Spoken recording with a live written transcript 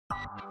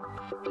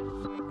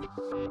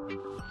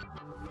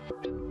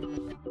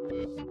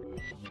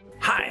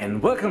Hi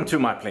and welcome to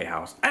my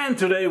PlayHouse, and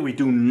today we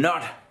do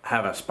not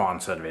have a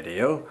sponsored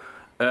video.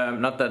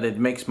 Not that it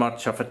makes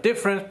much of a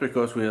difference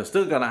because we are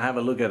still gonna have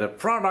a look at a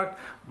product,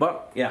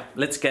 but yeah,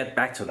 let's get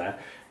back to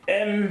that.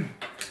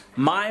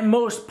 My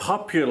most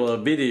popular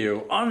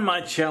video on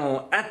my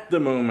channel at the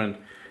moment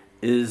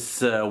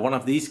is one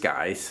of these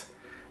guys,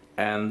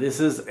 and this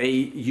is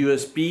a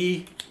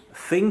USB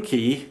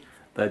thingy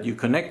that you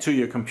connect to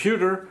your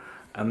computer,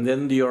 and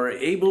then you're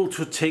able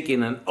to take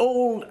in an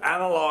old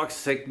analog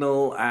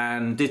signal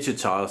and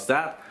digitize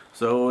that.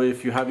 So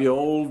if you have your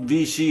old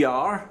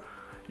VCR,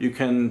 you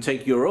can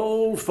take your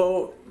old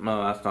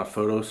that's not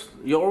photos,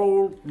 your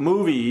old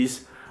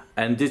movies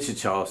and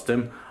digitize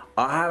them.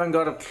 I haven't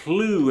got a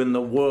clue in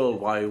the world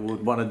why you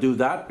would want to do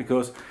that,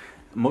 because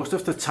most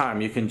of the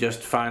time you can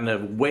just find a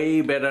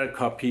way better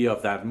copy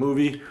of that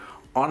movie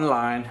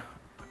online,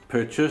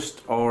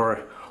 purchased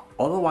or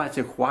otherwise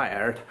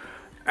acquired,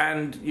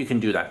 and you can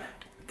do that.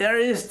 There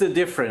is the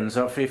difference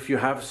of if you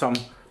have some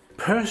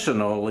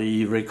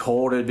personally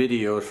recorded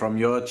videos from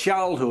your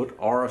childhood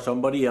or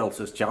somebody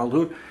else's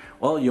childhood,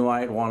 well, you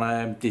might want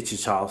to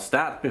digitize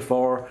that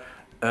before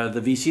the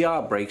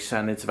VCR breaks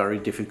and it's very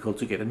difficult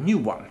to get a new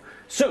one.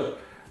 So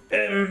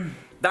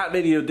that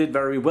video did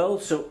very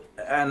well,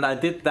 and I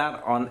did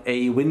that on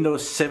a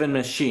Windows 7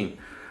 machine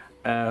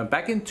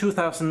back in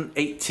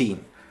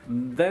 2018.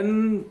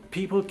 Then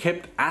people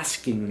kept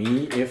asking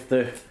me if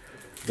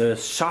the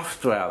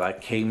software that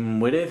came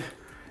with it,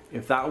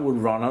 if that would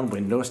run on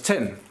Windows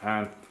 10,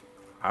 and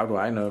how do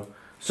I know?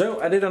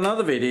 So I did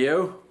another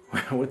video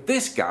with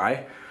this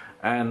guy,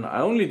 and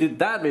I only did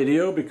that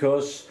video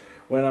because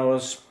when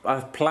I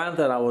planned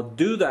that I would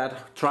do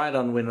that, try it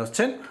on Windows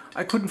 10,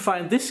 I couldn't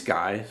find this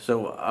guy,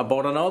 so I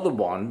bought another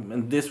one,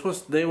 and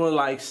they were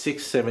like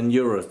 6-7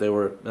 euros.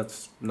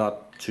 That's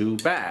not too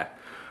bad.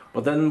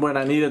 But then when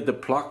I needed the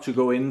plug to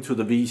go into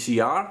the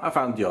VCR, I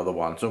found the other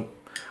one. So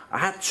I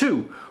had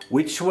two,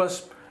 which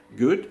was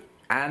good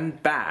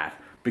and bad,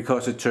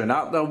 because it turned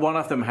out that one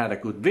of them had a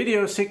good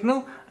video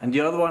signal and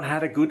the other one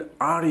had a good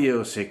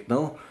audio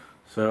signal.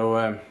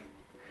 So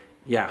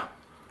yeah,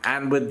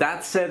 and with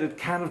that said, it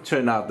kind of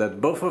turned out that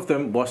both of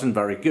them wasn't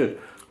very good.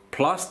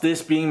 Plus,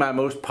 this being my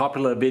most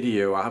popular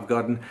video, I've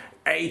gotten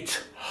a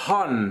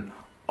ton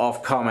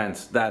of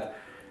comments that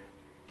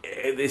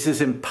this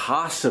is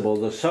impossible.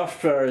 The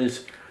software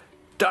is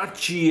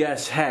dodgy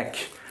as heck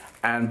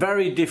and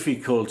very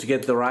difficult to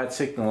get the right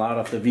signal out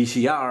of the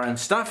VCR and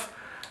stuff.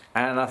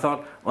 And I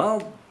thought,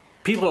 well,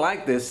 people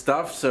like this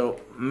stuff,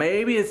 so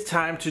maybe it's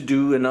time to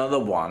do another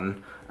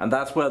one. And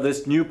that's where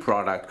this new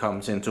product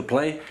comes into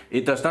play.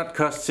 It does not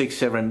cost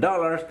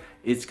 $6-7.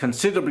 It's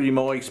considerably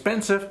more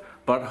expensive,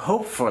 but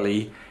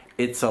hopefully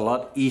it's a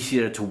lot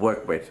easier to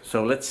work with.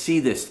 So let's see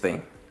this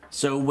thing.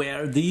 So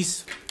where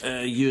these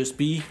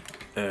USB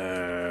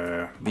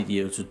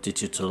video to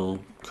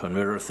digital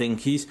converter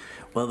thingies,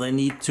 well, they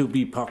need to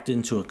be plugged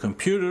into a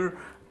computer,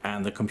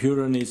 and the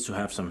computer needs to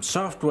have some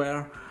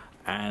software,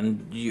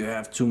 and you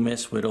have to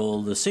mess with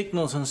all the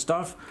signals and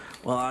stuff.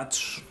 Well, I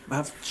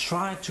have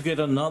tried to get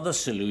another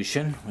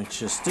solution,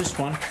 which is this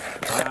one.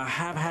 I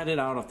have had it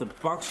out of the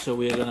box, so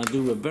we're gonna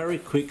do a very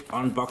quick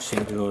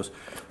unboxing, because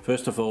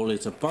first of all,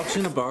 it's a box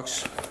in a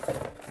box.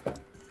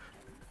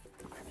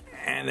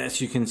 And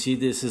as you can see,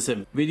 this is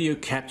a video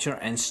capture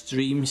and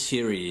stream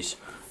series.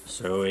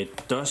 So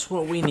it does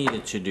what we need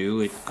it to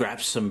do. It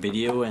grabs some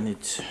video and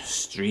it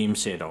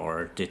streams it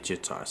or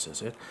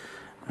digitizes it.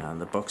 And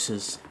the box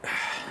is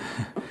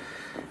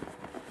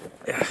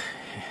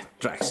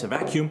drags a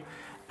vacuum,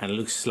 and it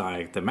looks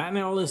like the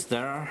manual is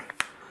there.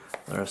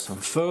 There's some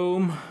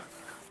foam.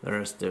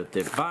 There's the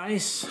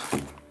device.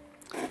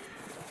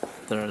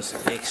 There's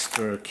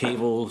extra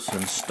cables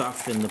and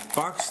stuff in the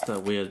box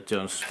that we're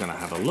just gonna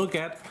have a look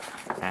at,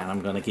 and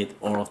I'm gonna get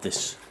all of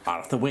this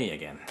out of the way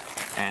again.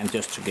 And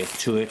just to get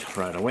to it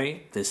right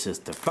away, this is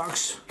the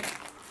box,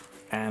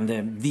 and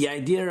the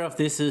idea of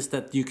this is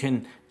that you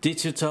can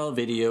digital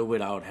video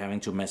without having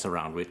to mess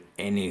around with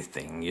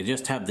anything. You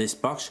just have this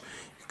box,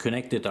 you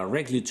connect it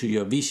directly to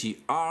your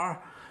VCR.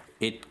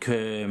 You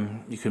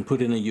can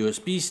put in a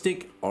USB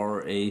stick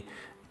or a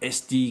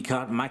SD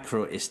card,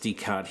 micro SD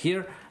card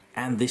here,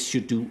 and this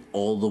should do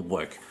all the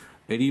work.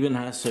 It even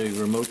has a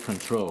remote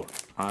control.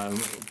 I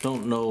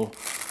don't know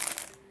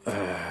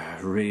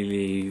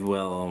really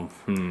well.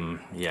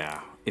 Yeah,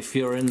 if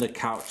you're in the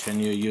couch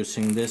and you're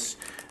using this,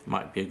 it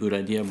might be a good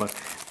idea, but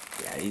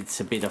yeah, it's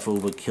a bit of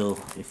overkill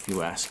if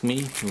you ask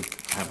me.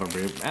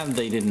 And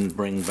they didn't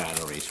bring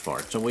batteries for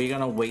it, so we're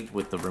gonna wait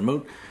with the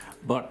remote.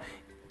 But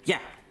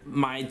yeah,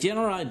 my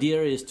general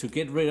idea is to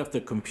get rid of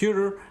the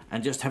computer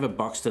and just have a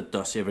box that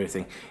does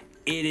everything.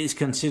 It is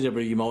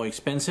considerably more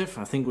expensive.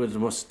 I think it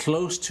was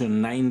close to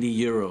 90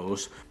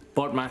 euros,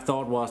 but my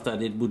thought was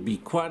that it would be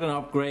quite an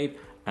upgrade,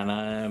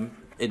 and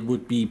it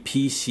would be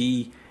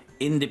PC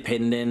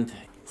independent.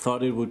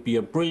 Thought it would be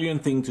a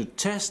brilliant thing to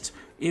test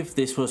if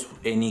this was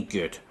any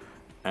good.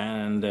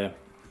 And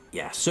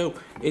yeah, so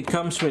it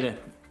comes with a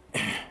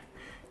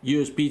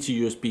USB to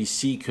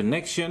USB-C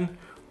connection.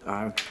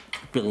 I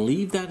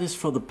believe that is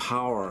for the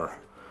power.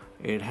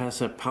 It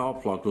has a power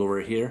plug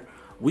over here,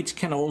 which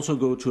can also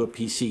go to a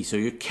PC. So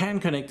you can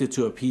connect it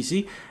to a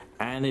PC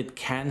and it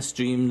can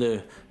stream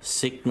the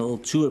signal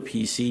to a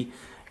PC,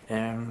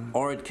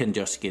 or it can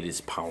just get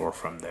its power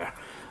from there.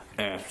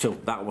 So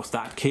that was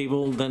that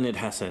cable. Then it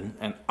has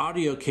an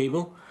audio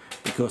cable,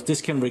 because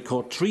this can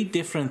record 3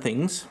 different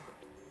things.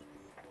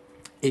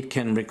 It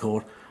can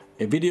record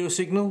a video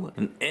signal,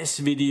 an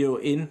S-video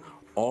in,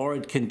 or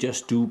it can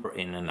just do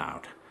in and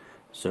out.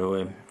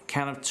 So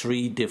kind of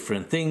 3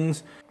 different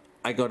things.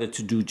 I got it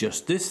to do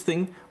just this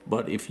thing,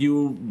 but if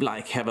you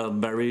like have a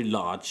very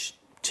large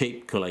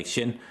tape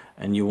collection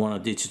and you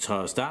want to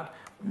digitize that,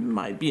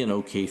 might be an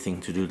okay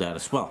thing to do that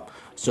as well.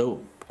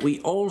 So we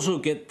also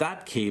get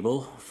that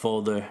cable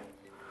for the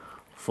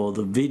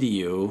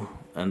video,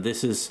 and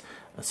that's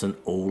an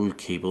old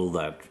cable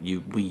that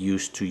we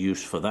used to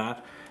use for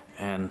that,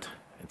 and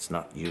it's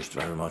not used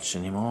very much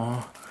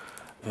anymore.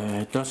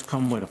 It does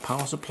come with a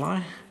power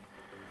supply,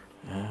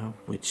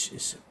 which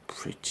is a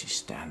pretty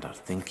standard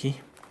thingy,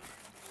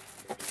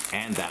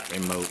 and that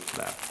remote.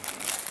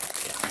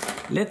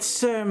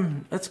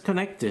 Let's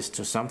connect this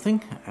to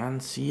something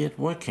and see it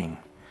working.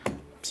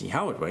 See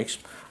how it works.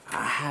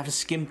 I have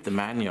skimmed the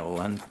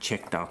manual and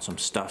checked out some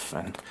stuff,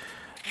 and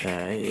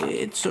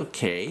it's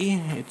okay.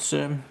 It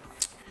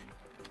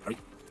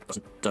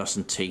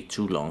doesn't take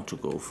too long to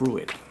go through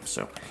it.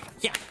 So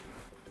yeah.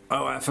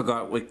 Oh, I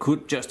forgot. We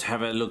could just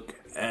have a look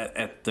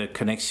at the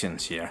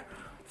connections here.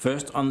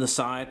 First, on the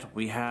side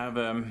we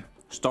have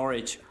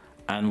storage,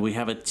 and we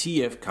have a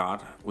TF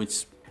card,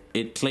 which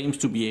it claims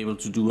to be able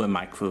to do a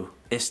micro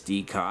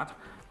SD card,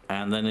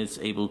 and then it's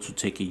able to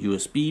take a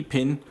USB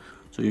pin,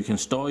 so you can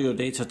store your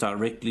data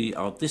directly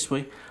out this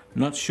way.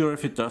 Not sure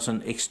if it does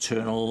an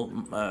external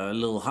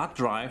little hard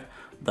drive.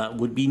 That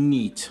would be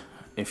neat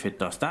if it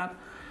does that.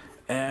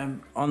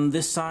 On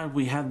this side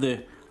we have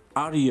the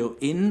audio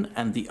in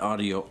and the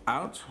audio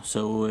out,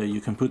 so you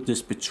can put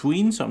this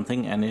between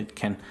something and it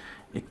can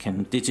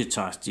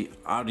digitize the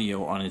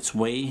audio on its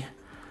way.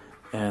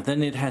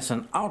 Then it has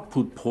an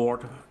output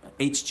port,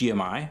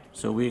 HDMI,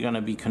 so we're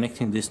gonna be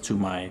connecting this to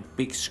my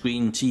big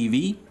screen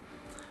TV.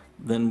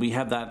 Then we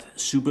have that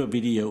super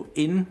video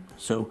in,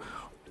 so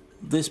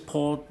this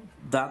port,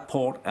 that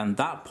port, and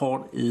that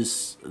port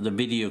is the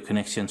video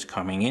connections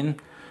coming in.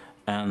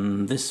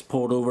 And this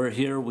port over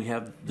here, we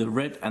have the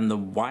red and the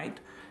white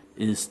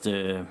is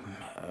the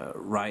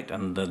right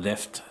and the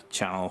left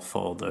channel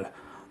for the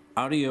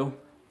audio.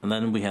 And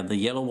then we have the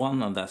yellow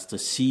one, and that's the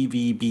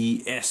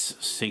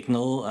CVBS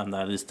signal, and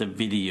that is the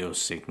video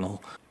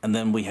signal. And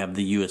then we have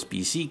the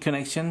USB-C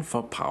connection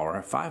for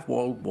power, 5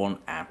 volt, 1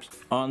 amp.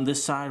 On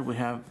this side we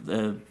have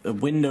a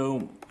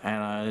window,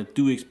 and I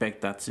do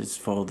expect that is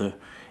for the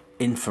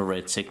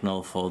infrared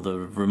signal for the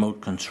remote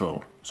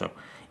control. So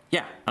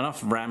yeah,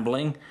 enough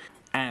rambling.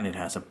 And it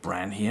has a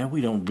brand here.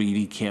 We don't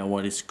really care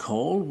what it's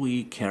called,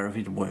 we care if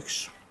it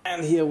works.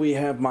 And here we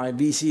have my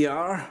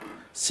VCR,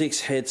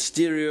 6-head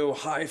stereo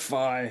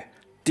hi-fi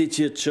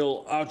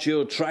digital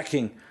audio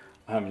tracking.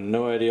 I have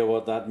no idea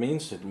what that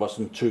means. It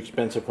wasn't too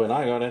expensive when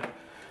I got it,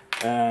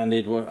 and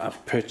I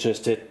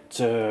purchased it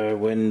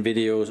when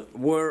videos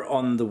were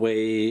on the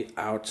way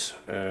out.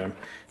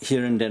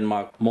 Here in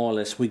Denmark, more or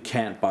less, we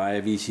can't buy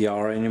a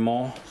VCR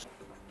anymore.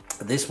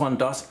 This one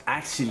does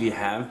actually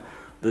have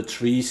the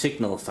 3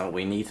 signals that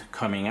we need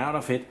coming out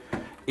of it.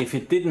 If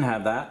it didn't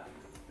have that,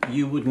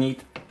 you would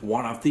need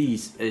one of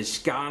these, a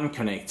SCAN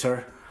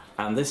connector.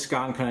 And this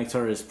SCAN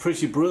connector is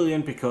pretty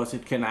brilliant because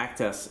it can act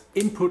as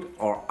input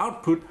or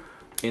output.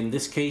 In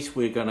this case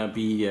we're gonna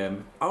be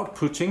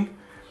outputting,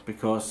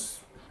 because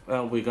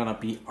we're gonna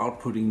be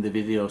outputting the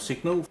video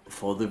signal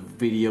for the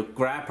video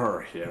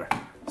grabber here.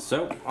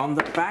 So on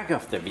the back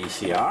of the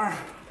VCR,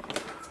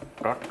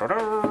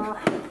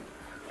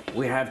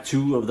 we have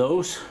 2 of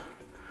those.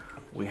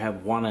 We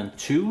have 1 and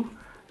 2,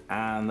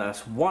 and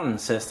as 1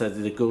 says that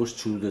it goes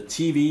to the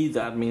TV,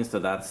 that means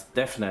that that's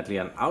definitely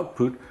an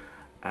output,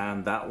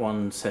 and that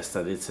one says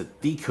that it's a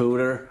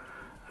decoder,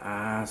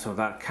 so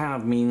that kind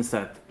of means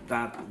that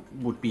that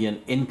would be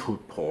an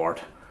input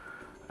port.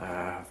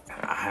 I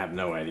have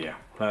no idea.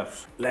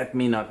 Let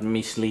me not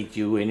mislead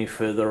you any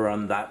further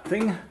on that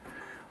thing.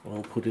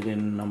 We'll put it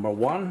in number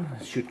 1.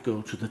 It should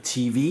go to the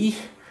TV.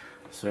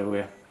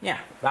 So yeah,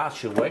 that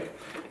should work.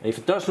 If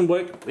it doesn't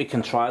work, we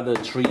can try the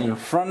 3 in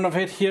front of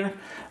it here,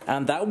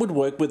 and that would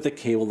work with the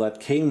cable that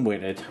came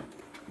with it.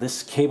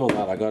 This cable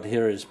that I got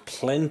here is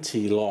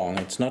plenty long.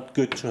 It's not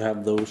good to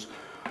have those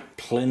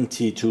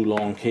plenty too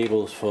long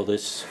cables for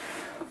this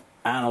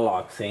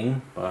analog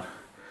thing, but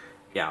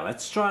yeah,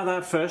 let's try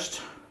that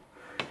first.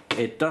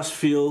 It does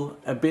feel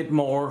a bit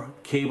more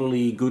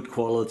cable-y good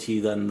quality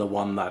than the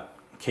one that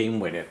came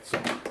with it, so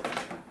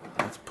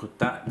let's put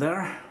that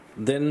there.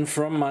 Then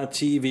from my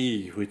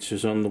TV, which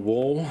is on the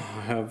wall,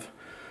 I have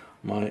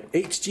my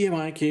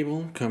HDMI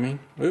cable coming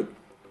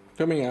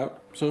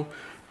out, so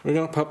we're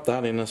gonna pop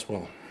that in as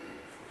well.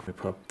 We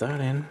pop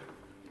that in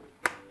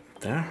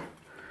there,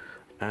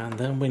 and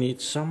then we need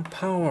some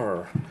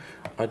power.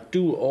 I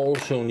do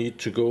also need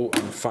to go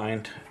and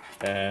find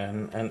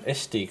an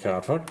SD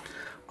card for it.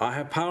 I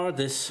have powered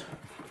this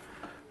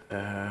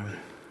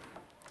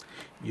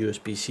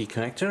USB-C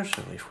connector,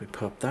 so if we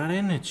pop that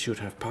in, it should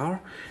have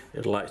power.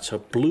 It lights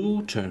up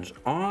blue, turns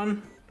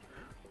on.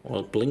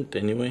 Well, it blinked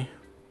anyway.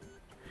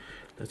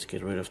 Let's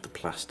get rid of the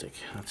plastic.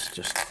 That's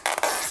just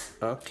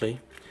ugly.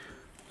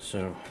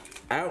 So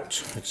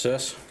out it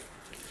says.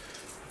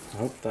 I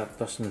hope that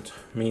doesn't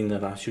mean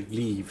that I should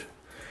leave.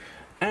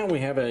 And we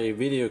have a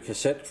video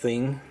cassette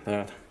thing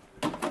that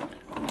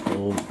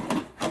will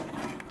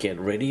get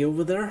ready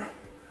over there.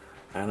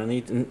 And I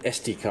need an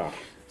SD card.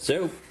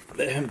 So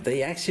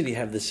they actually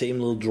have the same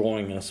little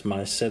drawing as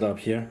my setup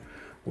here.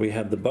 We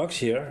have the box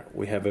here,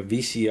 we have a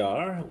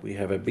VCR, we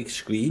have a big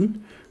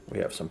screen, we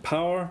have some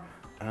power,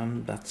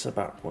 and that's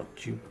about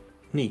what you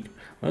need.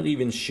 Not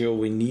even sure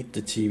we need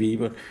the TV,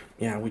 but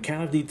yeah, we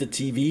kind of need the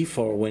TV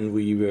for when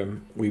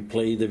we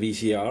play the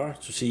VCR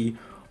to see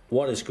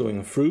what is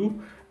going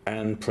through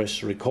and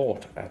press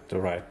record at the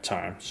right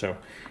time. So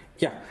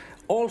yeah.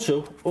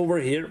 Also over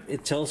here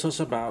it tells us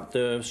about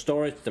the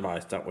storage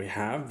device that we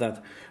have,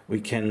 that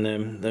we can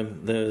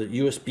the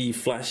USB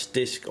flash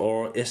disk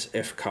or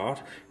SF card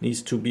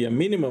needs to be a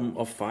minimum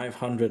of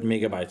 500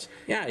 megabytes.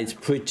 Yeah, it's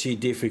pretty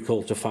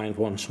difficult to find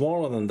one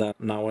smaller than that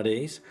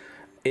nowadays.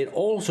 It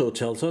also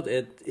tells us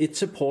it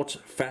supports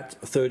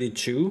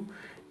FAT32,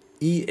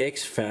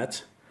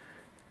 EXFAT,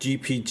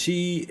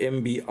 GPT,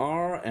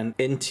 MBR and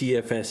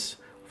NTFS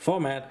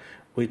format,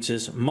 which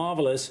is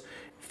marvelous.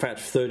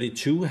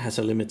 FAT32 has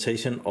a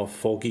limitation of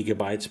 4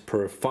 gigabytes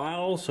per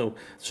file, so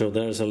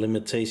there's a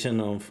limitation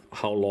of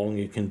how long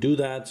you can do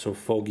that. So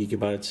 4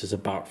 gigabytes is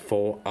about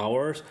 4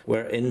 hours,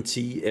 where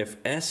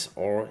NTFS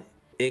or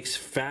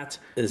exFAT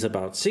is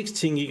about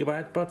 16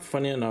 gigabytes, but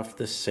funny enough,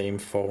 the same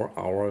 4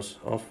 hours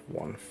of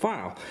one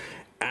file.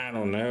 I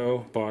don't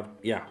know, but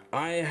yeah,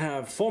 I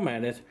have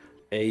formatted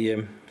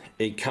a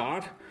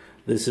card.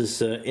 This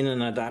is in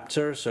an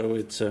adapter, so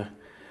it's a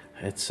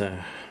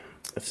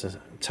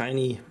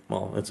tiny,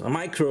 well, it's a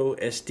micro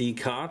SD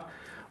card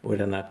with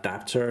an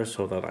adapter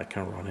so that I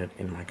can run it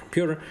in my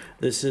computer.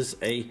 This is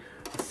a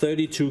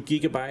 32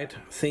 gigabyte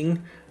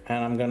thing,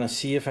 and I'm gonna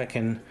see if I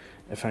can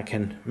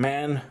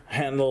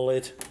manhandle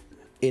it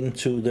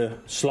into the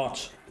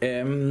slot.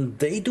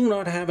 They do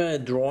not have a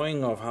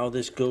drawing of how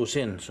this goes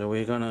in, so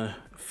we're gonna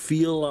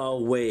feel our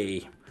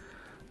way,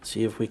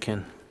 see if we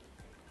can.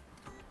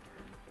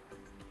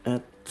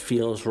 It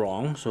feels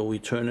wrong, so we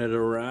turn it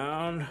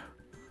around.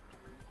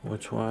 We'll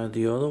try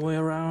the other way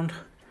around.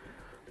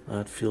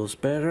 That feels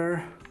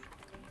better.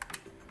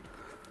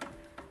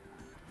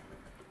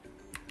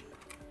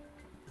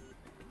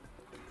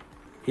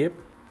 Yep,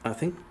 I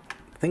think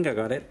I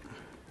got it.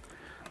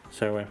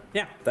 So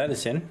yeah, that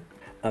is in.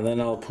 And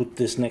then I'll put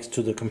this next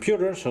to the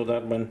computer so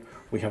that when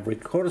we have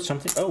recorded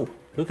something, oh,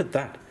 look at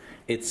that.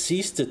 It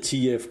sees the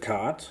TF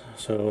card,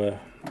 so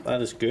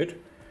that is good.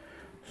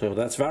 So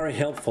that's very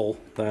helpful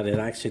that it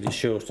actually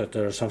shows that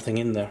there is something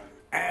in there.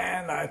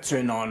 And I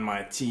turn on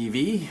my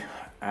TV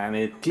and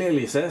it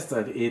clearly says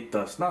that it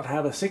does not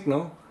have a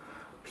signal.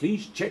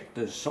 Please check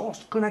the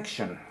source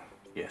connection.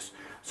 Yes,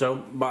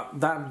 so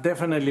but that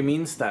definitely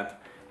means that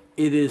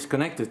it is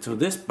connected to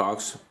this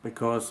box,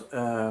 because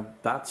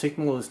that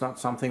signal is not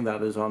something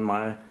that is on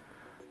my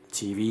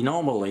TV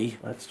normally.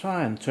 Let's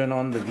try and turn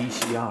on the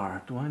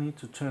VCR. Do I need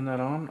to turn that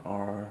on,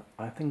 or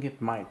I think it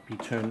might be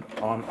turned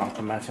on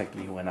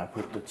automatically when I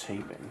put the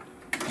tape in.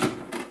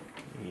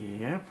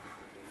 Yep.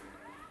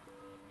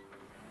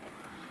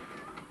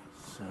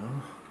 So,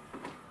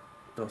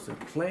 does it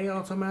play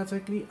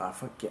automatically? I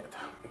forget.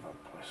 If I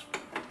press.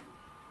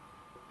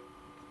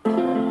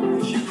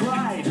 She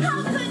cried.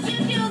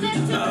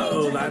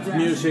 Oh, that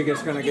music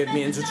is gonna get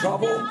me into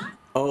trouble.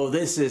 Oh,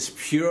 this is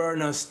pure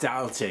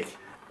nostalgic.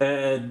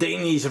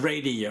 Danish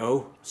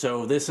radio.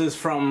 So this is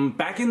from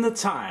back in the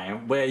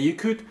time where you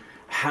could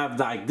have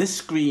like this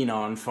screen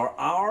on for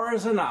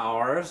hours and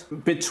hours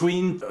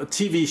between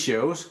TV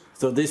shows.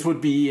 So this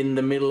would be in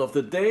the middle of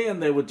the day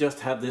and they would just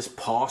have this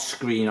pause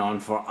screen on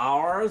for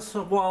hours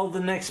while the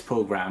next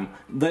program.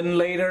 Then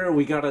later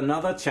we got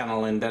another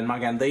channel in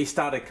Denmark and they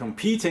started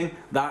competing.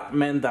 That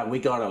meant that we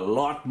got a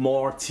lot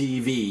more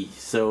TV.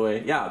 So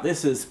yeah,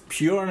 this is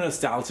pure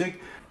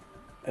nostalgic.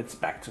 It's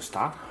back to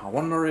start. I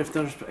wonder if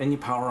there's any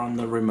power on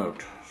the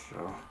remote.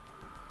 So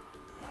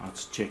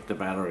let's check the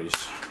batteries.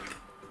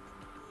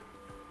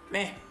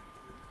 Meh,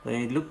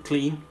 they look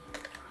clean,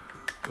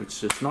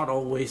 which is not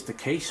always the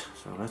case.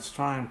 So let's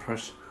try and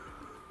press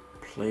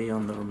play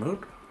on the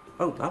remote.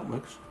 Oh, that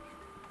works.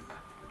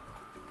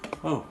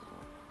 Oh,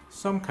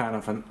 some kind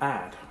of an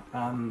ad,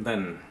 and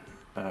then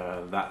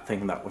that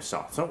thing that we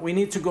saw. So we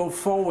need to go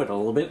forward a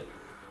little bit.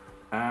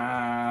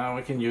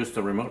 We can use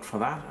the remote for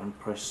that and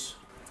press.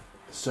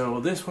 So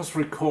this was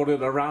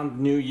recorded around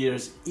New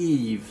Year's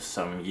Eve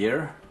some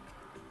year.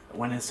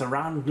 When it's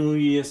around New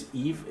Year's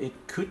Eve, it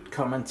could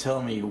come and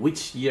tell me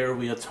which year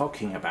we are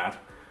talking about.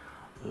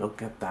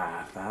 Look at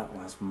that, that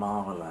was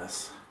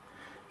marvelous.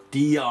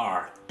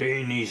 DR,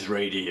 Danish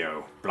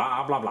radio,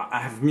 blah blah blah. I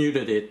have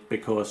muted it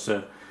because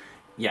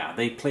yeah,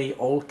 they play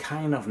all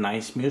kind of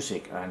nice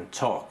music and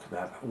talk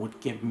that would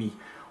give me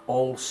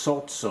all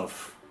sorts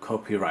of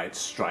copyright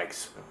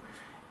strikes.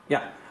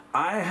 Yeah,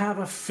 I have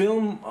a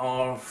film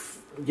of,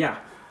 yeah,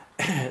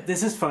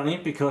 this is funny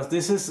because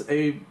this is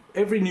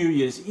every New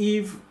Year's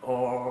Eve,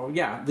 or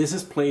yeah, this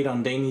is played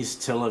on Danish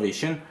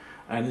television,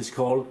 and it's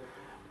called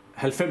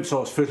 90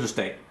 års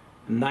fødselsdag,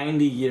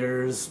 90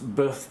 years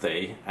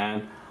birthday.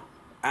 And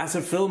as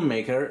a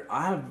filmmaker,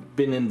 I have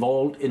been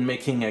involved in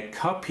making a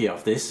copy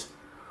of this,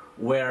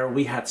 where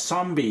we had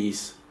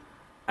zombies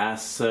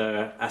as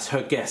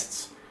her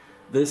guests.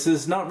 This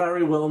is not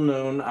very well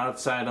known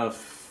outside of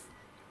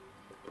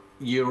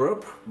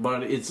Europe,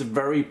 but it's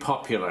very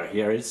popular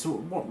here. It's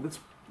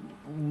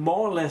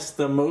more or less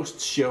the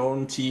most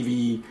shown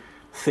TV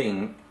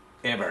thing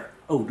ever.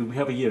 Oh, do we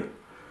have a year?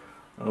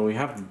 Oh, we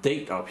have the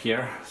date up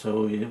here,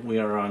 so we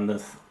are on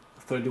the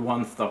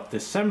 31st of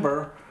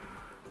December.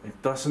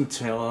 It doesn't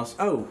tell us.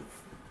 Oh,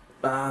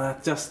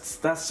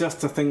 that's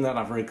just a thing that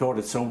I've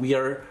recorded. So we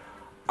are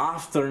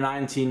after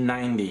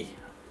 1990,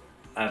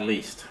 at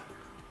least.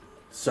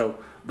 So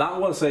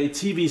that was a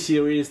TV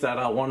series that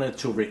I wanted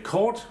to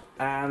record,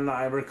 and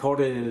I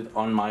recorded it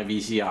on my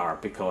VCR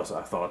because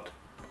I thought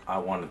I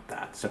wanted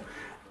that. So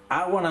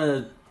I want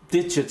to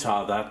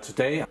digitize that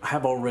today. I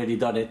have already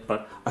done it,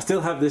 but I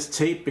still have this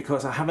tape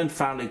because I haven't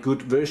found a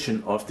good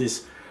version of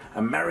this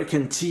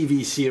American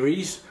TV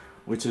series,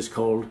 which is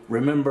called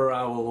Remember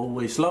I Will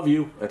Always Love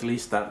You. At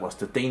least that was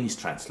the Danish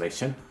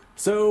translation.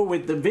 So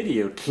with the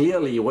video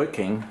clearly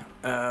working,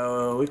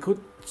 we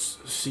could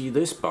see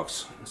this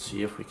box and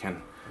see if we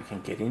can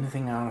get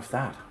anything out of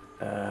that.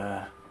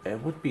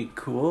 It would be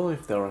cool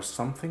if there was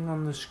something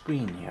on the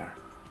screen here.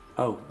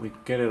 Oh, we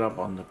get it up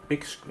on the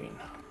big screen.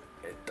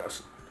 It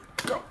doesn't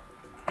go.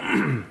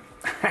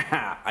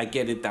 I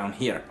get it down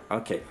here.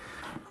 Okay,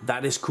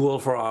 that is cool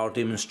for our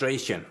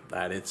demonstration,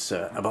 that it's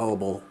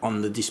available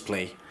on the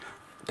display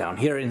down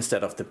here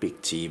instead of the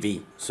big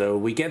TV. So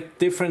we get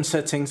different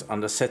settings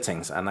on the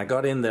settings, and I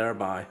got in there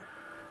by,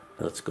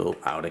 let's go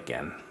out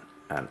again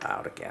and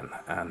out again,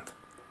 and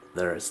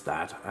there is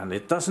that, and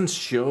it doesn't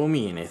show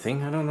me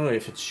anything. I don't know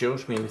if it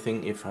shows me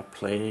anything if I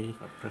play.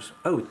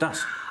 Oh, it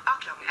does.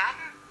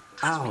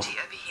 Oh.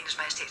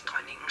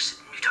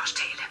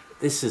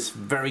 This is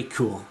very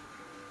cool.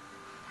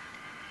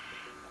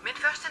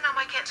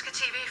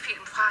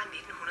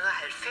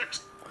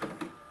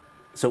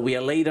 So we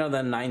are later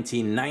than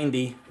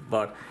 1990,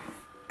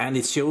 and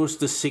it shows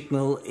the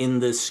signal in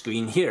the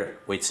screen here,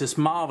 which is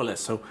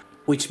marvelous. So,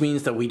 which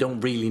means that we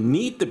don't really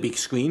need the big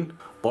screen,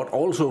 but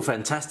also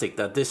fantastic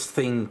that this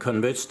thing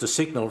converts the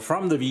signal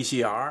from the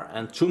VCR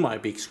and to my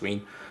big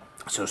screen.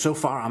 So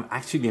far I'm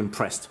actually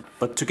impressed.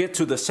 But to get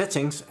to the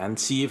settings and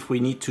see if we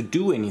need to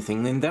do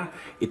anything in there,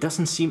 it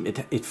doesn't seem,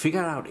 it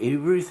figured out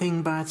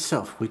everything by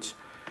itself, which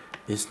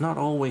is not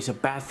always a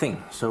bad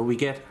thing. So we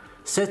get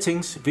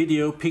settings,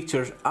 video,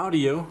 pictures,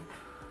 audio.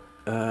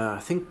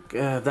 I think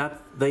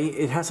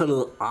it has a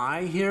little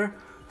eye here.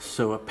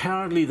 So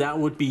apparently that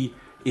would be,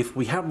 if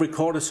we have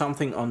recorded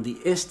something on the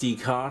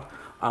SD card,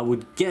 I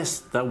would guess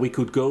that we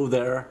could go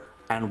there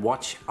and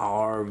watch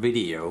our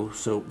video.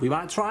 So we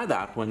might try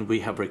that when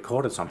we have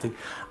recorded something.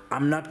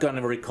 I'm not going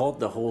to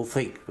record the whole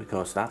thing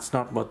because that's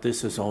not what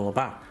this is all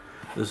about.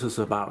 This is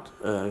about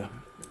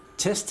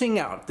testing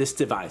out this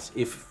device,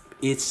 if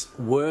it's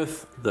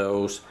worth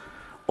those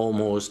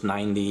almost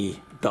 $90.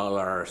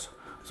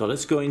 So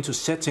let's go into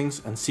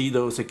settings and see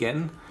those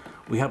again.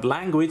 We have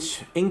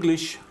language,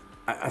 English.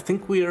 I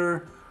think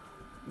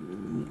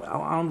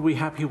aren't we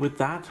happy with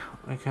that?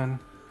 I can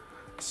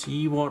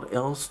see what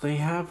else they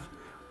have.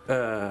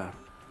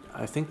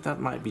 I think that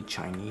might be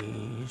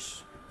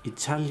Chinese.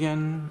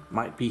 Italian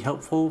might be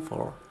helpful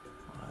for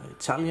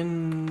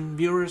Italian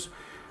viewers,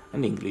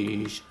 and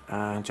English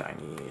and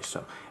Chinese.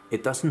 So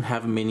it doesn't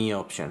have many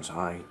options.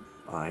 I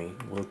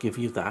will give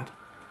you that.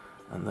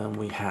 And then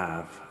we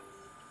have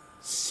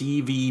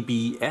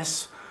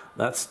CVBS.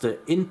 That's the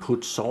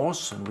input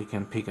source, and we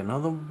can pick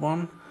another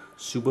one.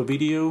 Super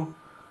Video,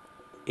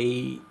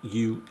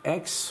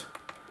 AUX,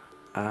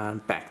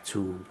 and back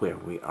to where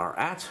we are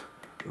at.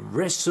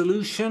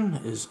 Resolution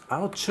is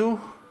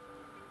auto,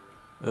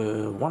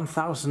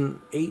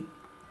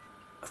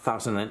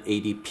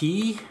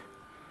 1080p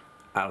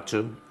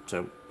auto.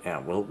 So yeah,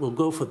 we'll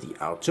go for the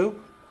auto.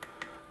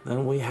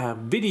 Then we have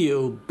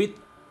video bit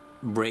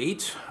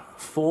rate,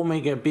 4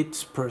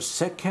 megabits per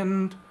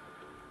second.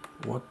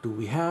 What do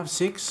we have?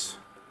 6,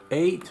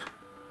 8,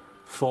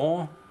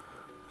 4.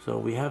 So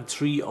we have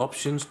 3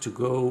 options to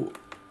go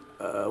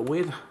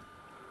with.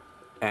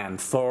 And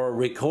for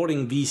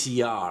recording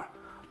VCR,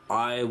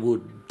 I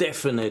would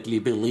definitely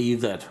believe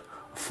that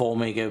 4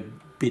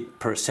 megabit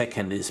per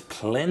second is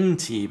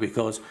plenty,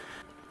 because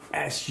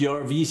as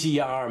your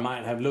VCR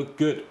might have looked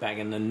good back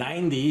in the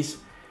 90s,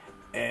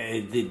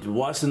 it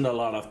wasn't a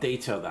lot of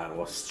data that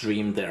was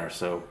streamed there,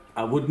 so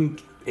I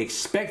wouldn't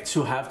expect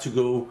to have to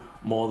go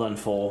more than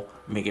 4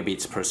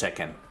 megabits per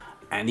second.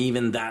 And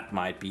even that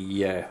might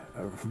be a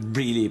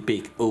really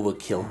big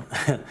overkill.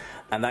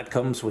 And that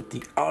comes with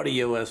the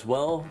audio as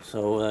well,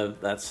 so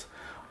that's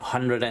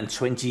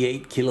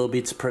 128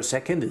 kilobits per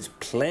second is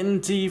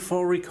plenty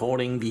for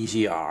recording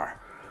VCR.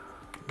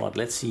 But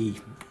let's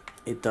see,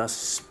 it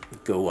does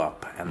go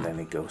up and then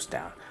it goes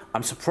down.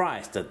 I'm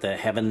surprised that there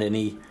haven't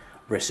any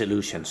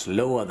resolutions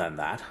lower than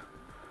that.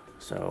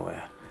 So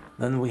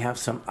then we have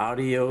some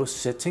audio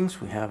settings.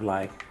 We have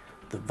like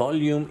the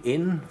volume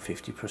in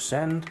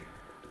 50%,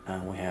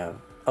 and we have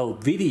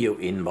video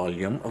in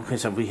volume. Okay,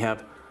 so we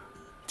have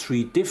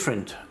 3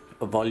 different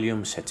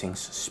volume settings,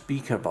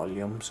 speaker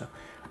volumes.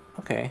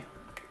 Okay,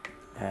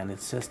 and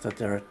it says that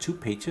there are 2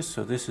 pages,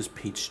 so this is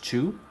page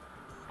 2.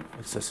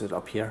 It says it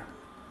up here,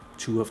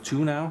 2 of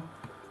 2 now.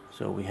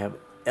 So we have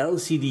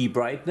LCD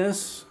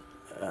brightness.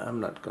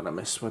 I'm not gonna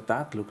mess with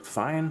that, looked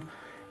fine.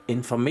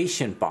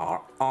 Information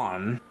bar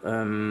on,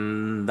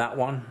 that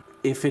one.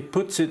 If it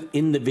puts it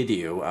in the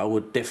video, I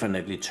would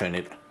definitely turn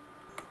it,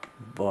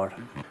 but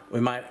we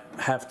might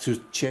have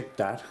to check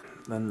that.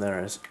 Then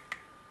there is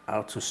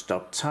auto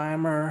stop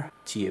timer,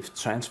 TF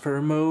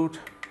transfer mode,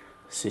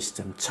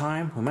 system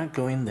time. We might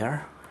go in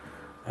there.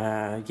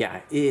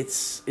 Yeah, it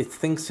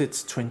thinks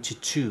it's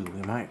 22.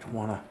 We might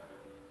wanna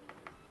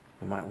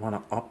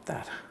up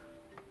that.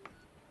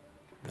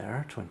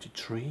 There,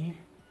 23.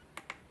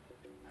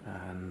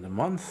 And the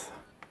month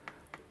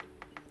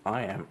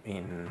I am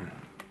in,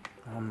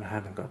 I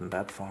haven't gotten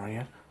that far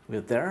yet.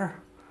 We're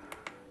there,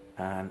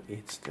 and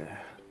it's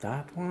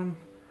that one,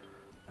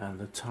 and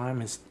the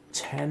time is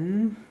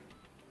 10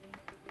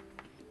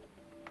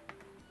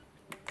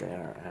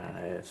 there,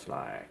 and it's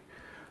like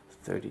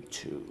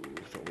 32,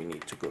 so we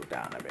need to go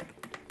down a bit.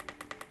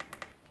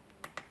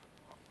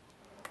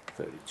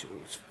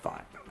 32 is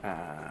fine,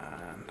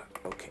 and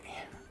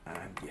okay,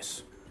 and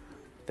yes,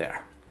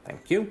 there,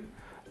 thank you.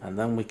 And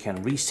then we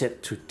can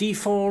reset to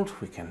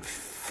default, we can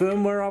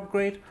firmware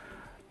upgrade.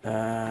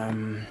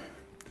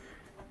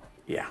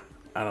 Yeah,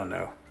 I don't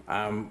know.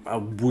 I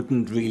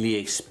wouldn't really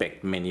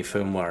expect many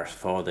firmware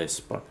for this,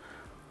 but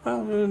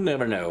well, we'll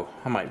never know.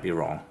 I might be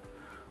wrong.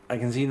 I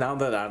can see now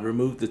that I've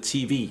removed the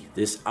TV,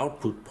 this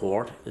output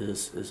port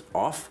is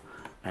off,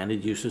 and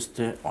it uses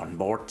the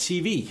onboard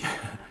TV.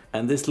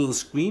 And this little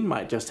screen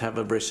might just have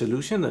a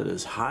resolution that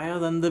is higher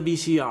than the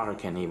VCR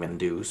can even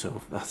do.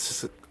 So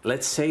that's,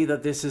 let's say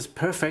that this is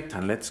perfect,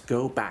 and let's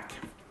go back.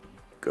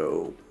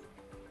 Go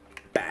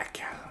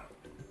back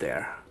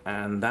there.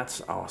 And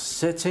that's our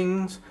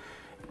settings.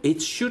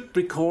 It should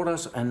record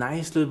us a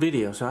nice little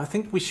video. So I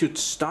think we should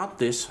start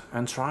this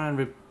and try and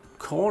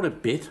record a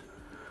bit.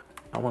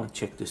 I want to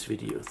check this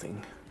video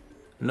thing.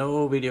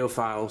 No video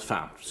files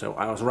found. So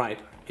I was right.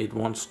 It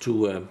wants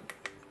to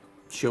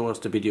show us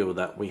the video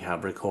that we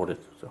have recorded.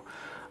 So,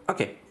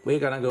 okay, we're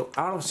gonna go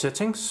out of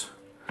settings,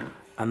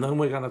 and then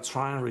we're gonna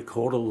try and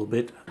record a little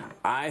bit.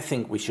 I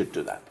think we should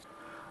do that.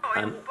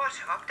 And,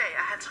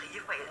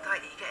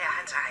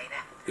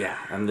 yeah,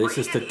 and this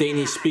is the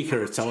Danish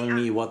speaker telling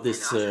me what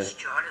this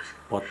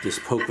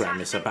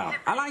program is about.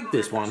 I like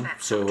this one,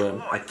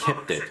 so I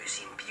kept it.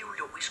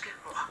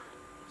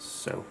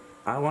 So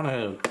I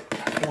wanna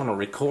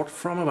record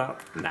from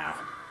about now.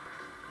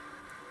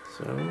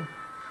 So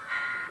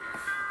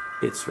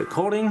it's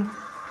recording,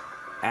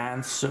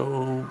 and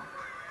so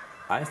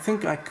I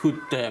think I could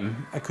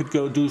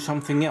go do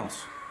something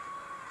else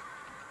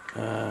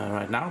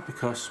right now,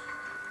 because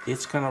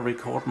it's gonna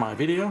record my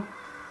video,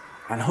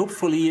 and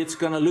hopefully it's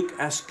gonna look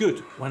as good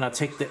when I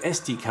take the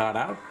SD card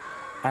out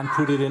and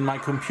put it in my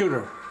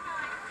computer.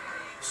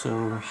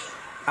 So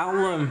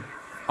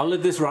I'll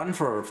let this run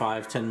for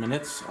 5-10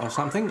 minutes or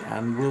something,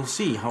 and we'll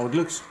see how it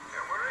looks.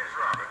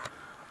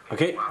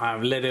 Okay,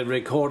 I've let it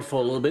record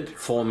for a little bit,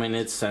 4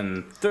 minutes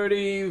and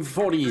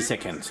 40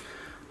 seconds.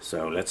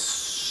 So let's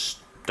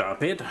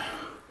stop it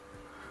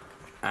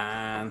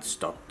and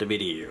stop the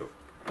video.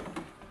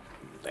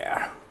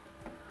 There.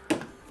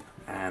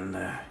 And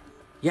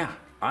yeah,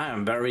 I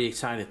am very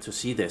excited to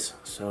see this.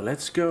 So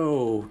let's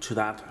go to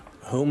that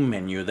home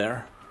menu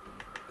there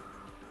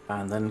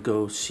and then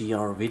go see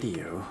our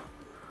video.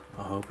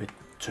 I hope it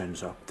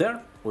turns up.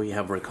 There, we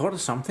have recorded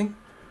something.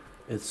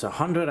 It's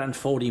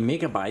 140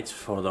 megabytes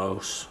for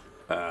those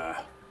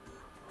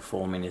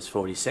 4 minutes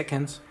 40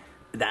 seconds.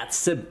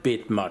 That's a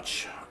bit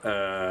much,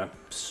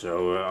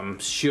 so I'm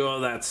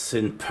sure that's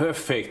in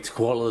perfect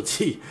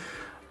quality,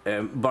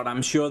 but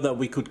I'm sure that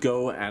we could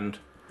go and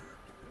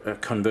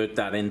convert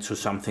that into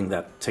something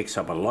that takes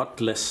up a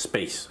lot less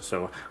space.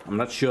 So I'm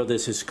not sure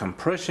this is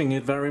compressing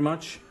it very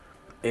much.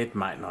 It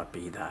might not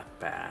be that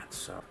bad.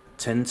 So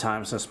 10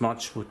 times as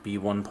much would be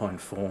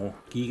 1.4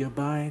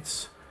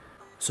 gigabytes.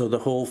 So the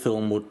whole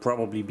film would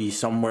probably be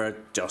somewhere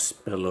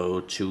just below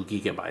 2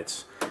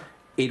 gigabytes.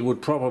 It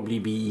would probably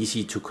be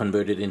easy to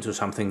convert it into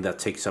something that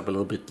takes up a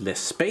little bit less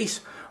space,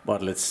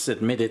 but let's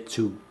admit it,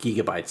 2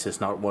 gigabytes is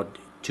not what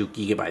 2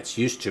 gigabytes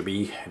used to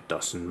be. It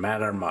doesn't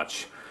matter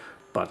much,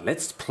 but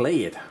let's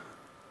play it.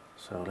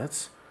 So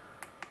let's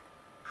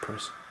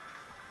press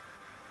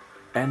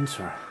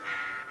enter.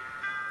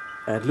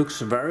 It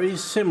looks very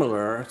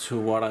similar to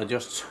what I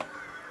just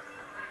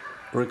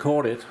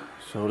recorded.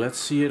 So let's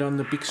see it on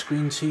the big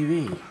screen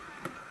TV.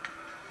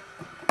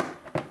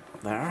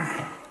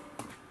 There.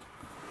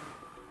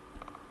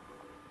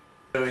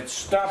 So it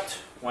stopped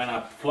when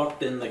I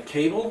plugged in the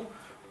cable.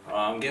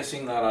 I'm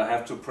guessing that I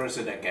have to press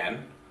it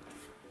again.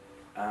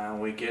 And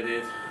we get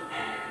it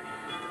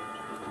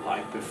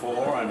like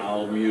before, and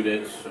I'll mute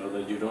it so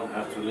that you don't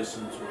have to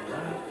listen to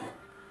that.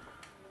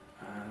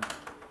 And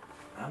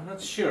I'm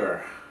not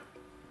sure.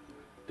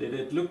 Did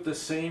it look the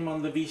same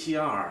on the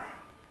VCR?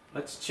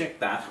 Let's check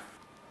that.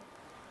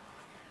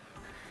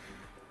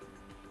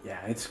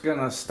 Yeah, it's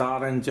gonna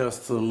start in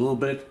just a little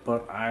bit,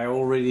 but I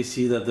already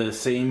see that the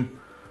same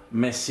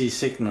messy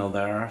signal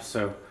there,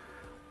 so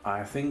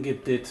I think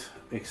it did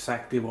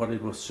exactly what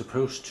it was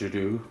supposed to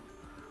do.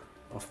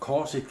 Of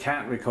course it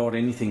can't record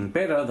anything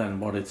better than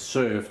what it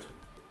served.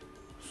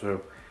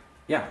 So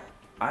yeah,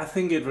 I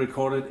think it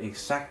recorded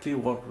exactly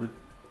what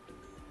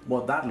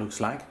that looks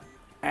like.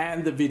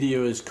 And the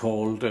video is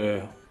called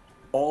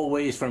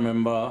Always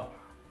Remember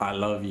I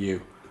Love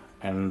You.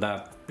 And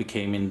that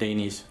became in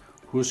Danish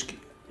Husk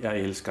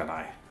jeg elsker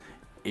dig.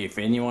 If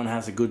anyone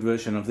has a good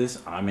version of this,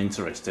 I'm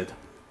interested.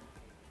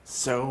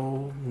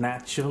 So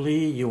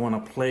naturally you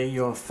want to play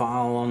your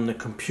file on the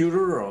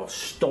computer or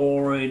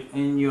store it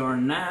in your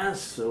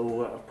NAS.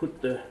 So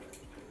put the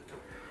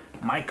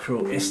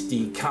micro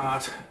SD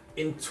card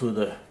into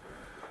the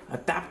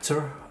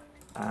adapter,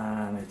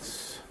 and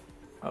it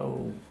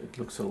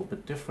looks a little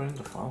bit different,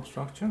 the file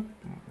structure.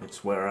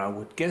 It's where I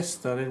would guess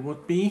that it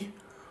would be.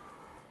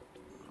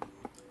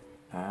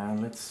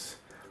 And let's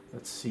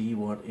see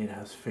what it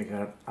has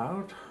figured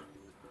out.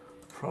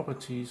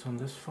 Properties on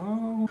this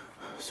file.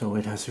 So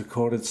it has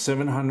recorded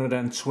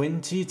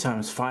 720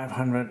 times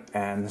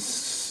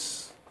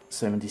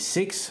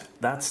 576.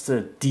 That's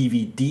the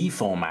DVD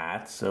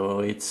format. So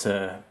it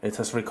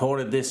has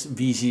recorded this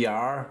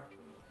VCR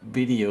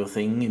video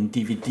thing in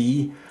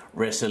DVD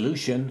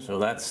resolution. So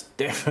that's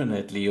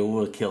definitely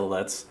overkill.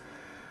 That's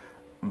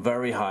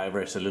very high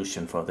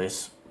resolution for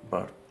this.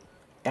 But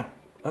yeah,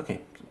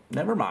 okay,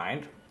 never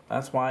mind.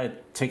 That's why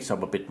it takes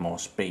up a bit more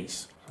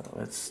space. So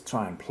let's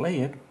try and play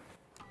it.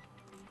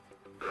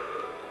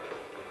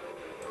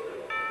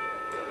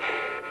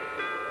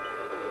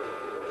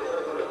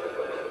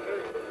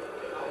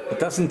 It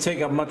doesn't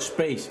take up much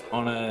space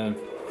on a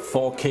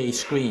 4K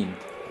screen,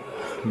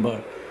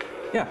 but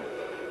yeah,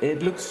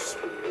 it looks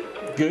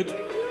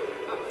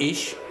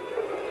good-ish,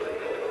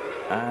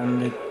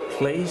 and it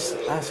plays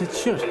as it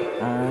should,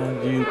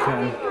 and you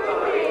can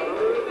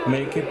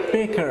make it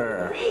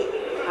bigger.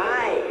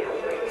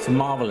 It's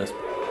marvelous.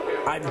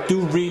 I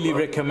do really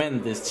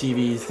recommend this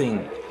TV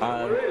thing.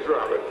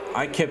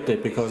 I kept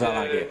it because I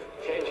like it.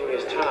 Changing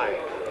his tie.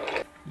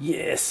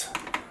 Yes.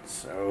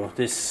 So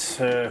this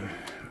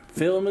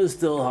film is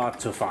still hard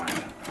to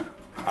find.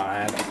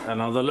 I had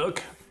another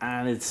look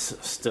and it's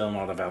still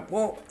not available.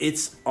 Well,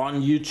 it's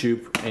on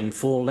YouTube in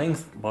full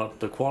length, but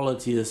the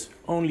quality is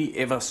only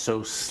ever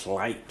so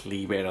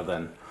slightly better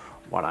than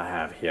what I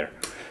have here.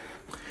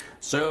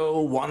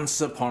 So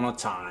once upon a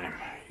time,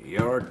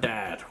 your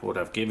dad would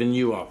have given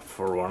you up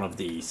for one of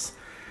these.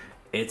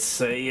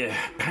 It's a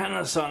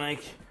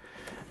Panasonic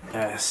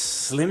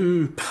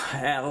slim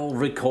paddle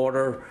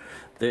recorder,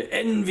 the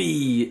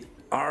NV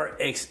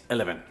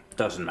RX11.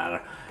 Doesn't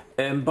matter,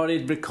 but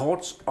it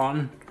records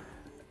on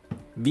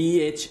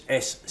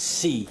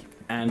VHS-C,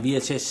 and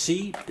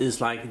VHS-C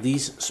is like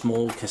these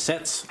small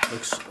cassettes.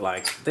 Looks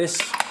like this,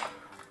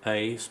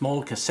 a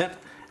small cassette,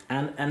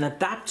 and an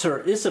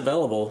adapter is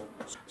available,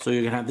 so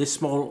you can have this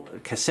small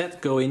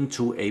cassette go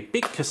into a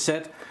big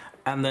cassette,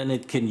 and then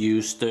it can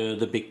use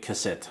the big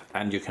cassette,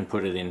 and you can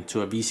put it into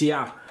a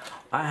VCR.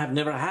 I have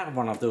never had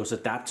one of those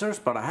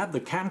adapters, but I have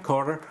the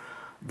camcorder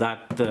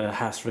that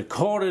has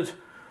recorded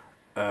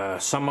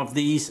some of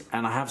these,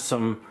 and I have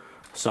some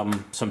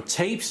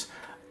tapes,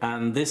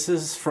 and this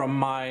is from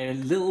my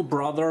little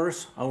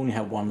brother's, I only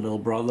have one little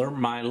brother,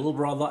 my little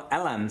brother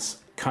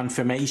Alan's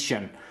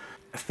confirmation.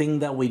 A thing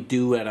that we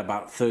do at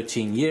about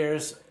 13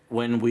 years.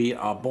 When we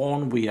are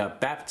born, we are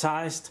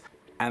baptized,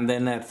 and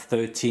then at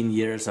 13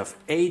 years of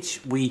age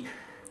we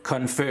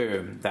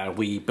confirm that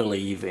we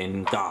believe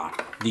in God,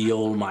 the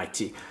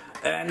Almighty.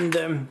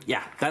 And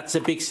yeah, that's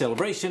a big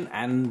celebration,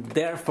 and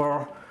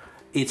therefore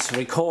it's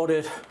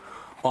recorded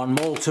on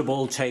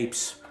multiple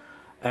tapes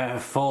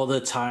for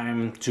the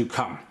time to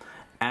come.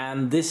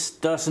 And this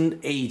doesn't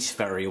age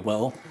very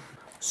well.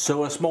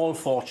 So a small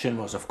fortune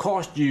was of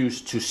course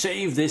used to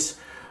save this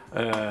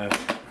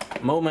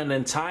moment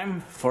in time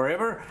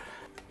forever,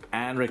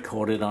 and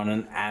recorded on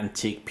an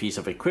antique piece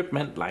of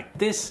equipment like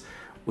this,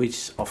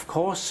 which of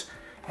course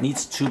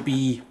needs to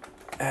be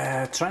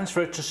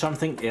transferred to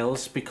something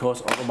else,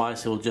 because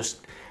otherwise it'll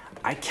just,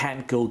 I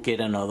can't go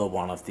get another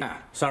one of these.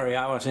 Sorry,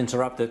 I was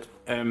interrupted.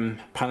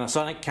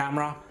 Panasonic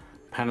camera.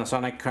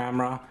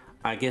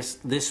 I guess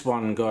this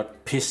one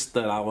got pissed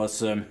that I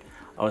was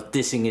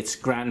dissing its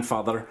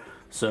grandfather,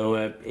 so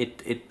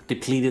it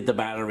depleted the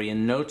battery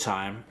in no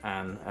time,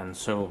 and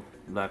so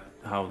that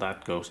how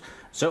that goes.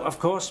 So of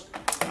course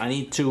I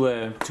need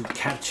to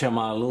capture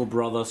my little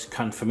brother's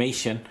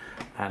confirmation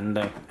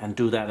and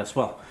do that as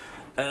well.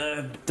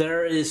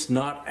 There is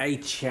not a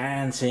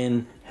chance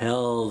in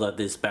hell that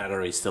this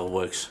battery still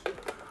works.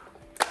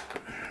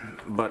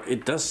 but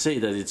it does say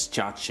that it's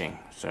charging.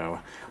 So,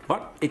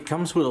 but it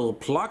comes with a little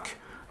plug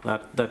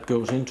that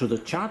goes into the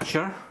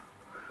charger,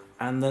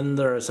 and then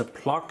there is a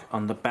plug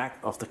on the back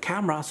of the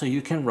camera, so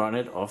you can run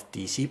it off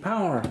DC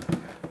power.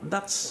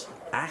 That's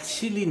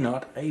actually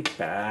not a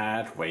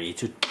bad way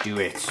to do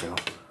it. So,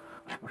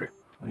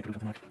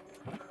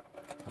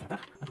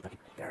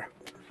 there.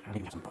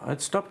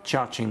 It stopped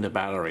charging the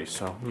battery,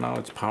 so now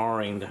it's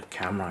powering the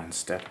camera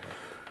instead.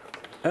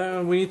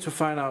 We need to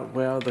find out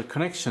where the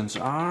connections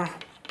are,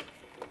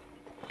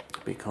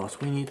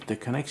 because we need the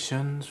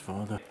connections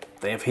for the...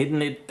 They have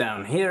hidden it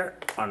down here.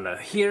 Under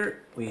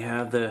here we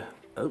have the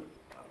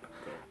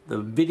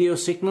video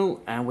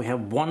signal, and we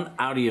have one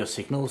audio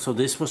signal. So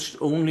this was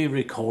only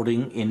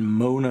recording in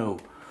mono,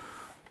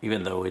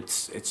 even though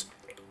it's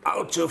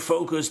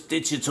autofocus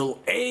digital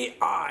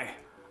AI.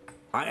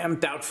 I am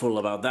doubtful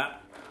about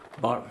that,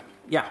 but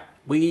yeah,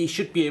 we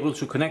should be able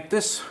to connect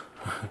this.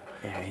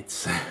 Yeah,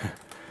 it's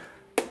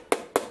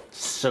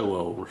so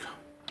old.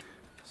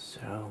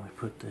 So we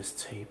put this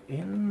tape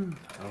in.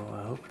 Oh,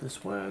 I hope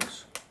this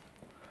works.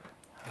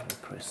 We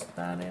press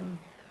that in.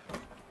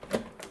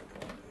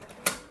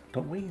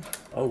 Don't we?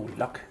 Oh,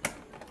 luck.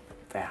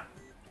 There.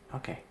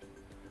 Okay.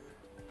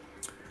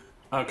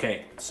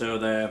 Okay, so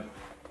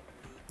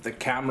the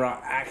camera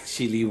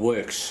actually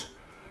works,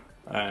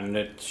 and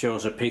it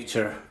shows a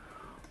picture.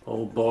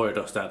 Oh boy,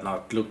 does that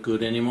not look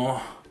good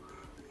anymore.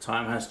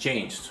 Time has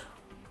changed.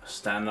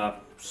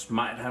 Standards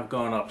might have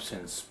gone up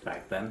since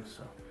back then,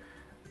 so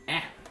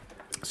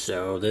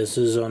So this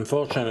is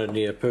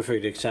unfortunately a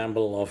perfect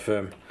example of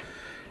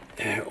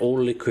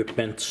old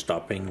equipment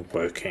stopping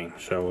working.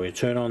 So we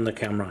turn on the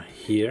camera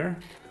here.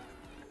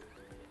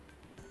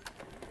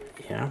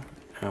 Yeah,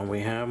 and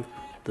we have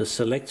the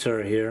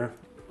selector here,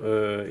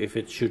 if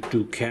it should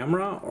do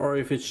camera or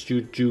if it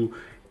should do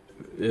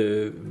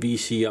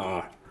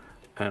VCR.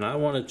 And I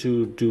wanted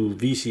to do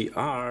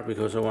VCR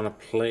because I want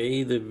to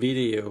play the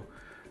video.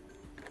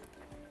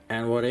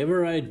 And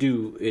whatever I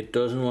do, it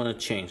doesn't want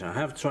to change. I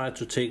have tried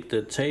to take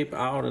the tape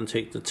out and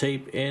take the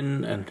tape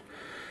in, and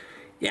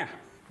yeah,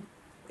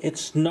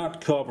 it's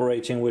not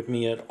cooperating with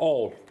me at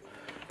all.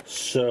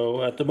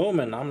 So at the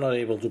moment I'm not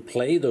able to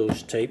play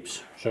those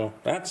tapes, so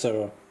that's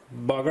a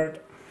bugger.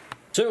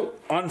 So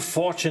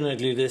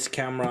unfortunately this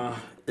camera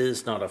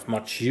is not of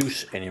much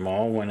use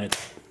anymore when it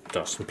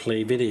doesn't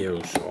play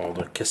videos or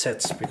the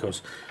cassettes,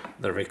 because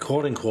the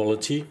recording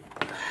quality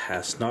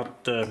has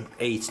not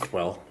aged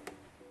well.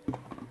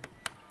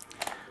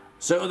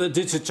 So the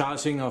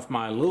digitizing of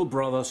my little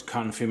brother's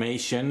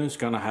confirmation is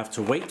gonna have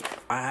to wait.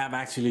 I have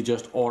actually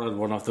just ordered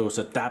one of those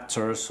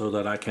adapters so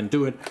that I can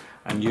do it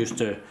and use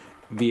the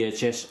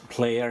VHS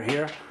player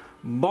here.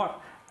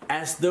 But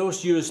as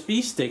those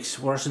USB sticks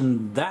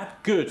wasn't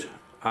that good,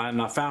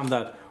 and I found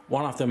that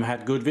one of them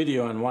had good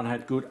video and one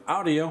had good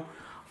audio,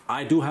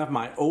 I do have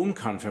my own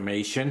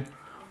confirmation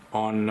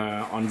on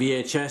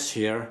VHS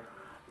here,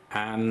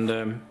 and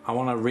I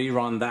want to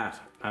rerun that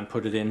and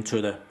put it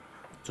into the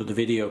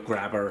video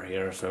grabber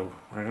here. So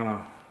we're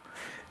gonna.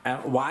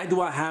 Why do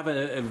I have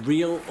a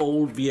real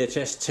old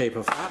VHS tape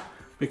of that?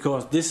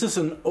 Because this is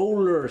an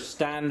older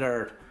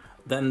standard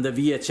than the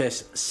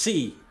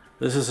VHS-C.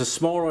 This is a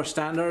smaller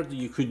standard.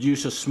 You could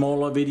use a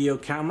smaller video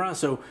camera.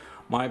 So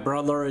my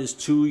brother is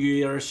 2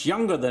 years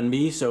younger than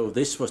me, so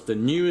this was the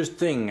newest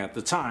thing at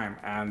the time,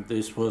 and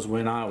this was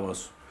when I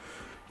was,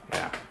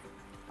 yeah,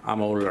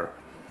 I'm older.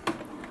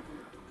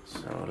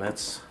 So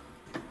let's.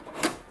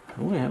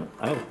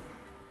 Oh,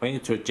 we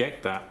need to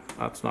eject that.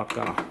 That's not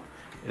gonna.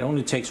 It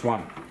only takes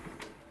one.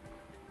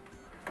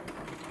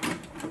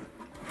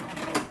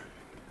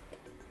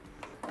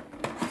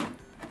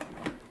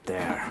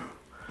 There.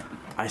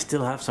 I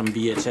still have some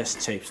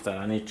VHS tapes that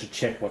I need to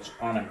check what's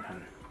on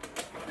them.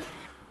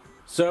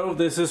 So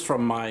this is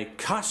from my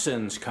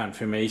cousin's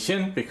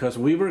confirmation, because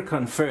we were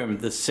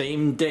confirmed the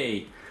same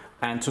day,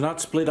 and to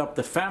not split up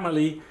the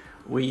family,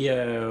 we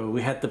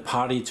had the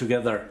party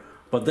together.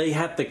 But they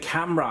had the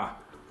camera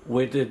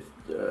with it.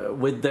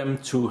 With them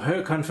to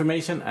her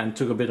confirmation and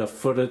took a bit of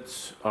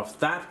footage of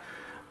that,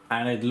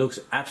 and it looks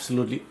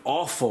absolutely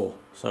awful.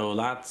 So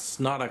that's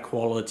not a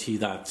quality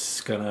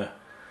that's gonna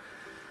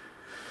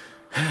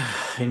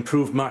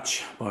improve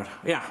much, but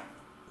yeah,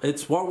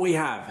 it's what we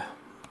have.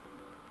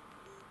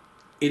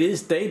 It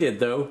is dated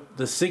though,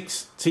 the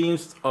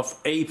 16th of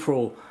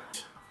April.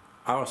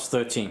 I was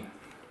 13.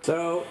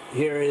 So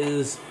here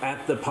is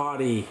at the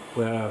party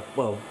where,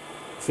 well,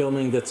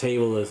 filming the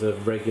table is a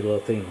regular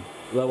thing.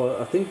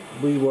 Well, I think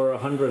we were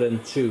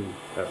 102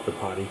 at the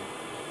party,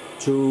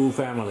 2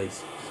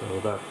 families, so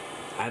that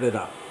added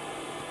up.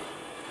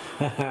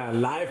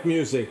 Live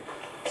music,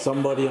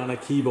 somebody on a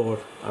keyboard,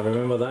 I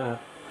remember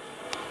that.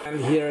 And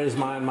here is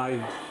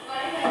my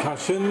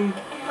cousin,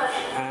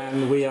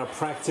 and we are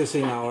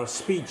practicing our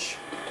speech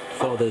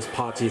for this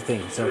party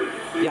thing. So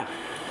yeah,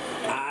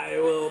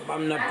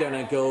 I'm not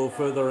gonna go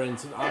further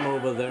into, I'm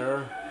over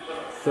there,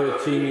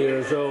 13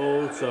 years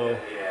old, so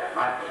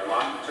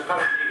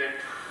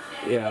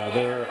yeah,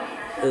 there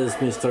is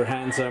Mr.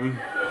 Handsome.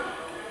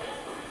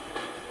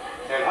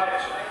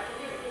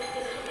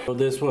 So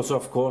this was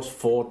of course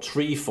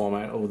 4:3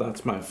 format. Oh,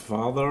 that's my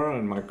father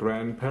and my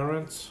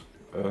grandparents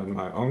and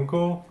my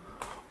uncle,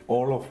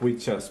 all of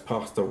which has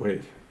passed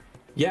away.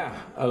 Yeah,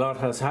 a lot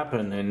has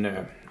happened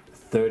in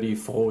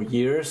 34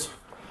 years,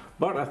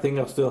 but I think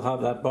I still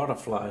have that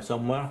butterfly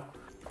somewhere.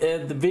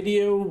 The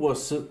video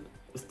was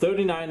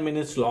 39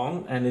 minutes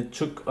long, and it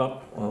took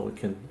up, well, I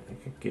can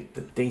get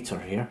the data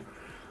here,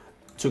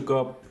 took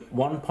up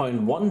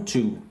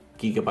 1.12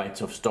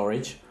 gigabytes of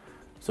storage,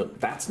 so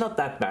that's not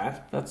that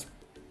bad, that's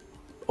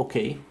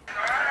okay.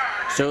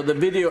 So the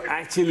video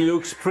actually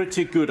looks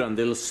pretty good on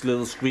this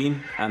little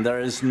screen, and there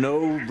is no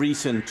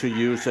reason to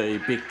use a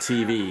big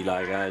TV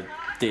like I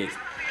did.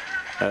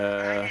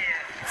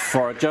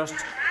 For just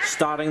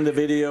starting the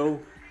video,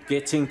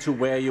 getting to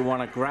where you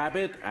want to grab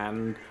it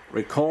and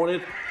record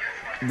it,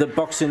 the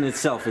box in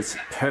itself is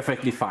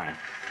perfectly fine.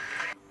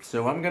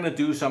 So I'm gonna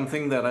do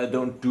something that I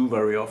don't do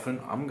very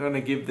often. I'm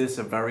gonna give this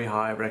a very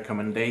high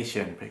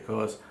recommendation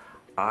because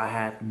I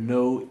had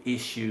no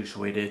issues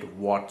with it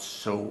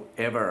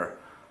whatsoever.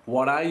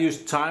 What I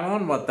used time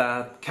on was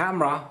that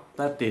camera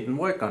that didn't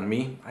work on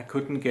me. I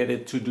couldn't get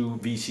it to do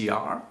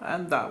VCR,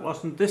 and that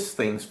wasn't this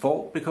thing's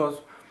fault because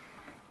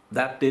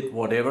that did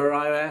whatever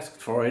I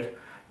asked for it.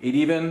 It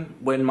even,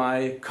 when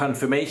my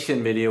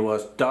confirmation video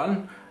was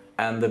done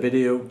and the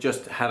video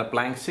just had a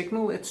blank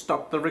signal, it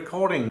stopped the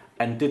recording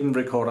and didn't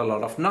record a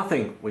lot of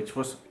nothing, which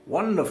was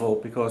wonderful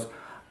because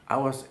I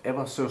was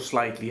ever so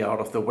slightly out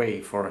of the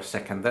way for a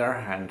second there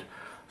and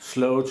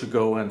slow to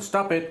go and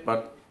stop it,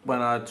 but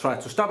when I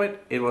tried to stop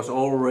it, it was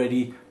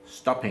already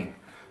stopping.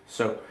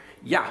 So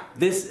yeah,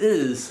 this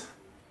is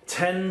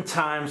 10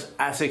 times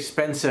as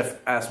expensive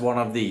as one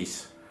of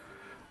these.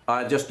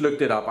 I just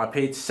looked it up. I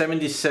paid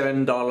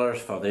 $77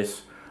 for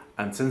this,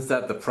 and since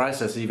that the price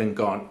has even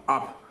gone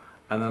up,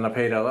 and then I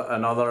paid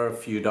another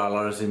few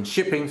dollars in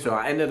shipping, so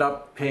I ended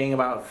up paying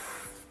about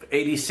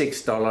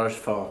 $86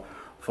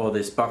 for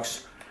this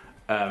box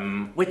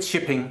with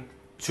shipping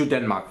to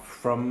Denmark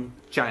from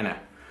China.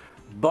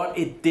 But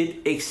it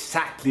did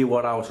exactly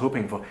what I was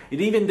hoping for. It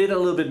even did a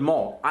little bit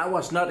more. I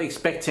was not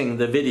expecting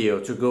the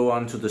video to go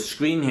onto the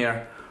screen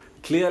here.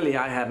 Clearly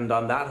I hadn't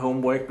done that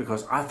homework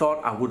because I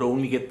thought I would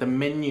only get the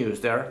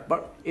menus there,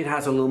 but it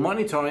has a little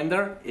monitor in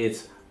there.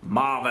 It's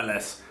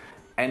marvelous.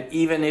 And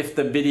even if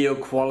the video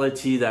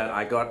quality that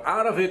I got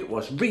out of it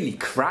was really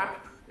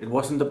crap, it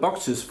wasn't the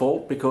box's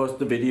fault because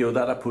the video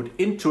that I put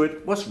into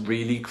it was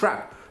really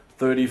crap.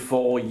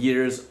 34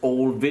 years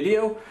old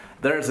video.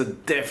 There's a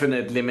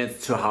definite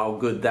limit to how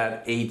good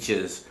that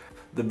ages.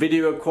 The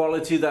video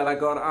quality that I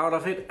got out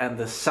of it and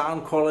the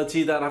sound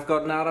quality that I've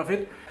gotten out of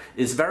it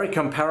is very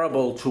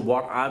comparable to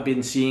what I've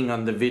been seeing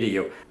on the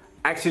video.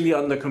 Actually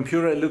on the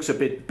computer it looks a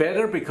bit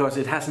better because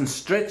it hasn't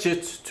stretched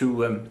it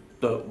to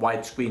the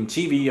widescreen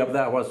TV up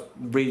there. I was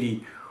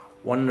really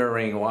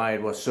wondering why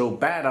it was so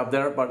bad up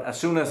there, but as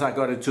soon as I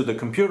got it to the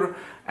computer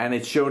and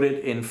it showed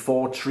it in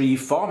 4:3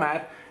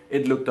 format,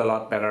 it looked a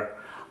lot better.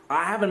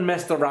 I haven't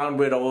messed around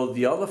with all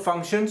the other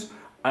functions.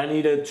 I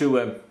needed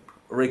to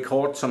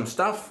record some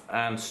stuff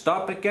and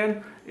stop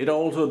again. It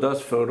also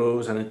does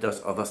photos and it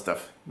does other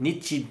stuff.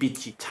 Nitty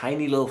bitty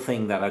tiny little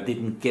thing that I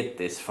didn't get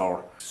this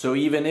for. So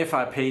even if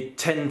I paid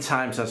 10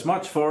 times as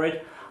much for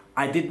it,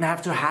 I didn't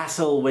have to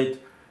hassle with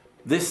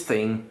this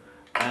thing,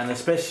 and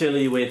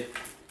especially with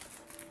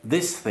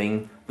this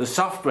thing. The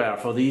software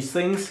for these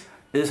things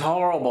is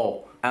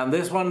horrible. And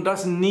this one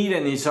doesn't need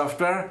any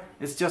software.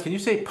 It's just, can you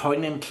say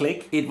point and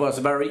click? It was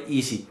very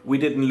easy. We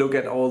didn't look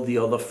at all the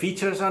other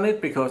features on it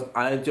because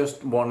I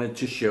just wanted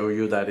to show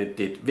you that it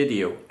did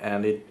video,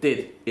 and it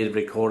did. It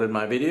recorded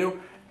my video.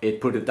 It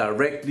put it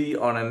directly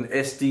on an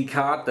SD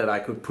card that I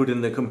could put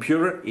in the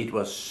computer. It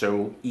was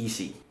so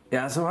easy.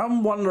 Yeah, so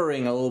I'm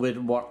wondering a little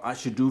bit what I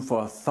should do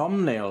for a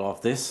thumbnail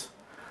of this.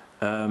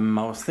 I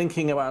was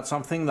thinking about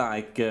something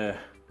like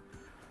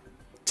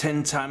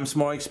 10 times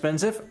more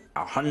expensive,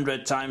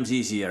 100 times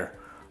easier,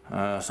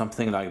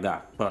 something like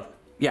that. But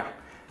yeah,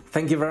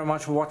 thank you very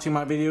much for watching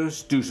my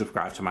videos. Do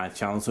subscribe to my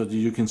channel so that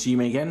you can see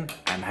me again,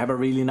 and have a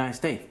really nice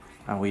day.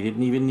 And we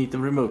didn't even need the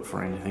remote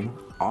for anything.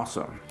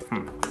 Awesome.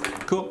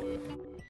 Cool.